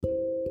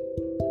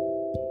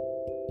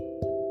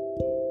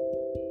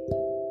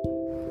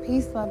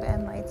Peace, love,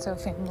 and light, so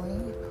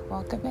family.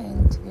 Welcome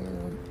into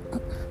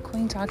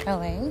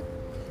QueenTalkLA.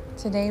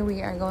 Today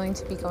we are going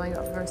to be going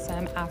over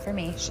some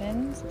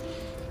affirmations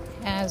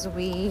as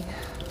we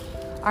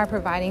are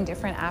providing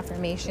different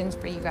affirmations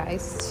for you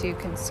guys to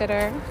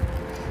consider.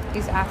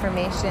 These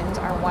affirmations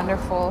are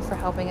wonderful for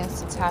helping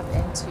us to tap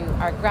into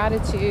our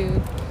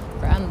gratitude,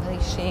 for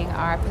unleashing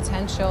our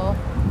potential,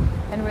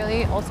 and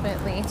really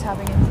ultimately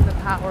tapping into the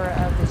power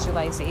of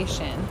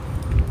visualization.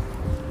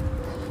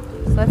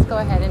 So let's go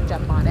ahead and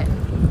jump on it.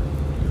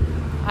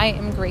 I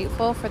am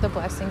grateful for the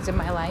blessings in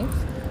my life.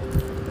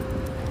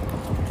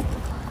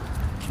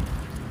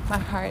 My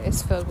heart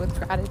is filled with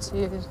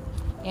gratitude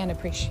and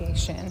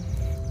appreciation.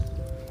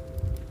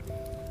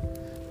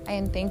 I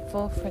am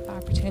thankful for the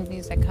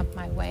opportunities that come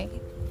my way.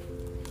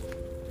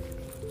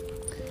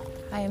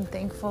 I am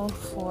thankful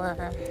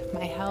for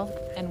my health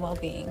and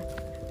well-being.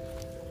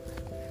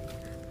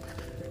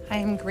 I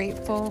am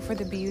grateful for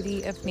the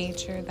beauty of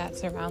nature that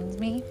surrounds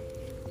me.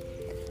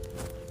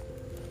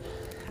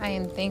 I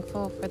am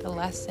thankful for the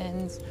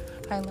lessons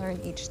I learn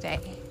each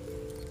day.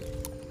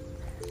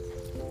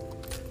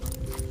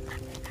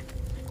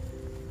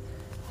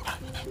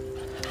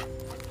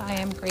 I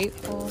am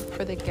grateful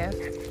for the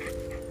gift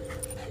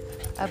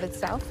of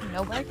itself,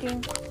 no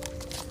barking.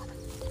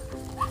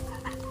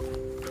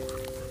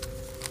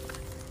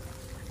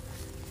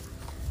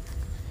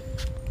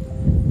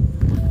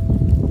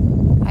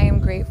 I am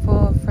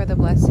grateful for the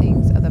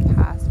blessings of the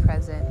past,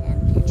 present,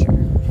 and future.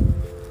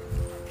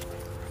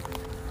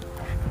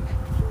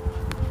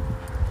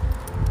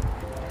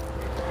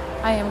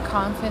 I am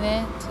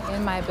confident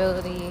in my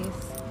abilities.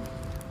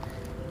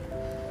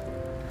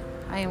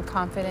 I am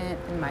confident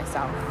in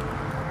myself.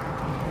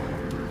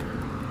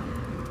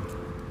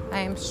 I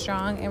am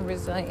strong and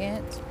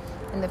resilient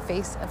in the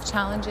face of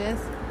challenges.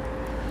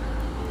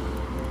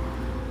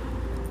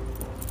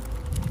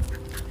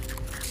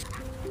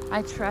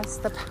 I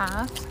trust the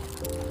path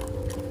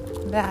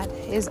that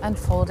is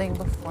unfolding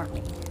before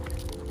me.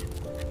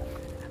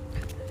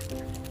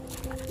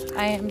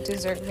 I am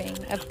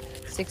deserving of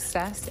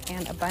success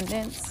and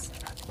abundance.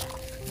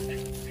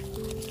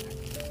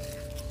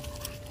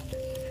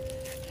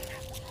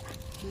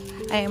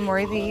 I am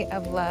worthy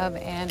of love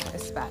and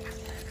respect.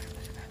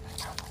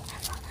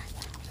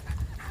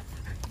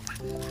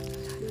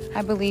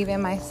 I believe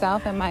in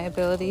myself and my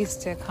abilities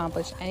to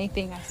accomplish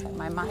anything I set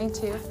my mind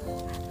to.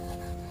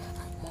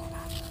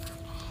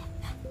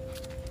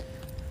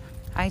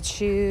 I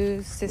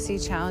choose to see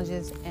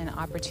challenges and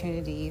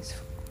opportunities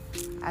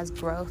as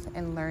growth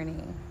and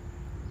learning.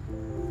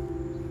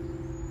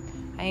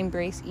 I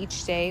embrace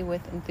each day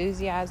with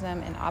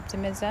enthusiasm and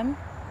optimism.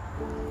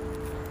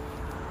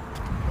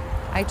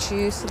 I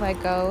choose to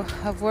let go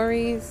of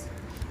worries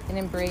and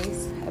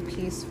embrace a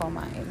peaceful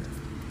mind.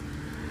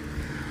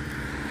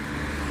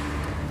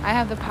 I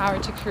have the power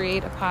to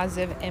create a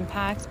positive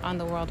impact on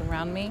the world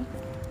around me.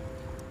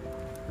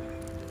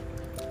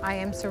 I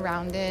am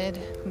surrounded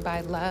by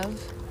love.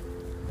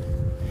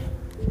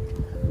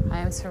 I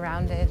am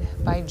surrounded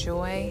by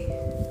joy.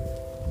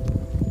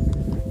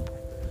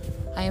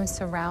 I am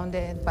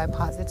surrounded by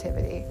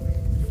positivity.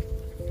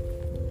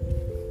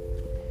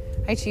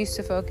 I choose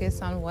to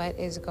focus on what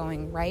is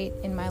going right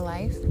in my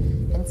life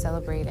and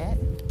celebrate it.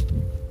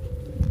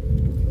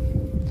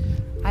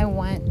 I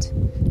want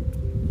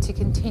to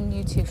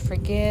continue to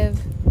forgive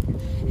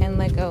and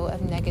let go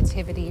of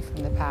negativity from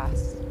the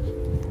past.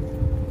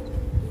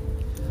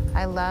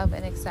 I love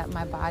and accept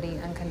my body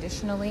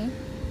unconditionally.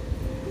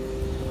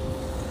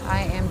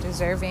 I am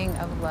deserving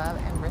of love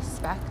and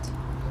respect.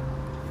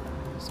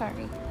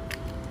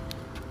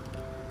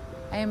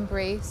 I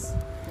embrace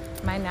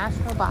my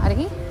natural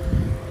body.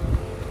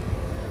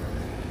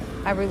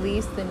 I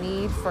release the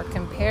need for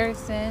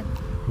comparison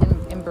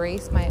and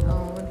embrace my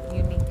own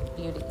unique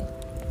beauty.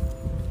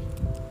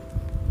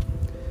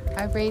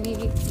 I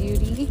radiate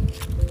beauty.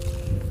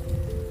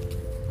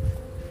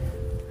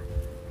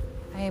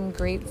 I am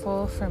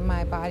grateful for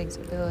my body's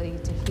ability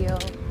to heal,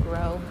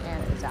 grow,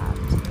 and adapt.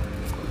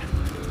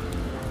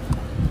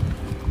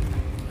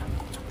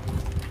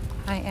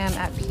 I am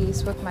at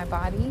peace with my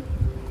body.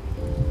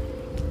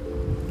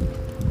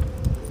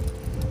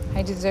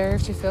 I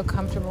deserve to feel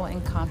comfortable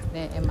and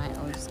confident in my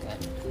own skin.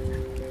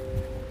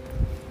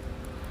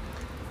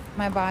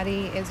 My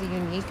body is a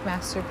unique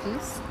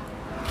masterpiece,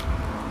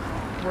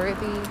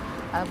 worthy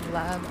of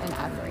love and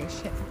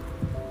admiration.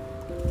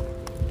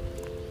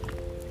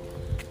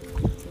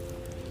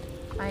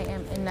 I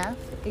am enough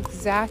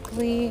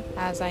exactly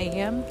as I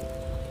am,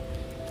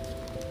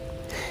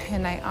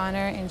 and I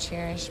honor and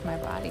cherish my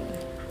body.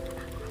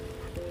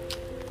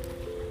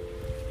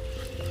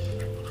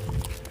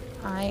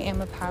 I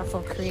am a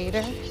powerful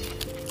creator,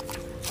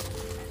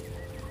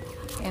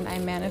 and I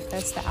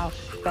manifest the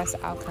best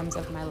outcomes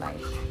of my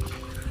life.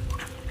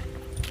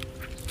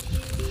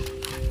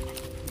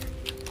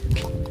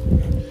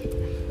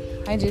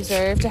 I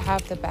deserve to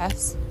have the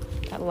best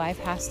that life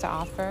has to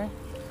offer,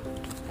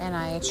 and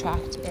I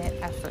attract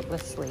it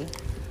effortlessly.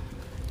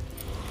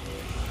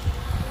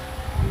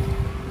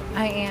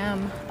 I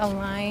am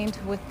aligned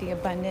with the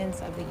abundance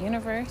of the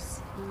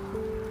universe,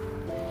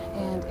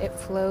 and it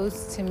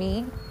flows to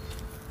me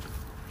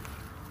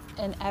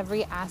in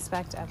every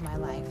aspect of my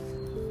life.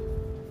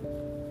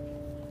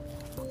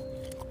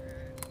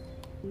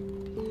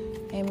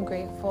 I am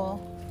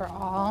grateful for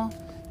all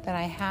that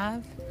I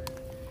have.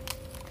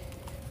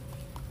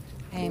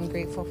 I am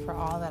grateful for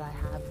all that I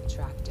have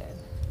attracted.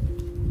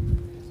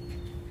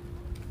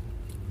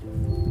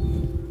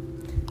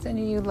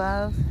 Sending you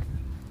love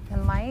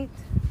and light.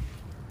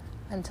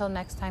 Until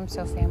next time,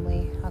 so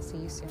family, I'll see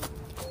you soon.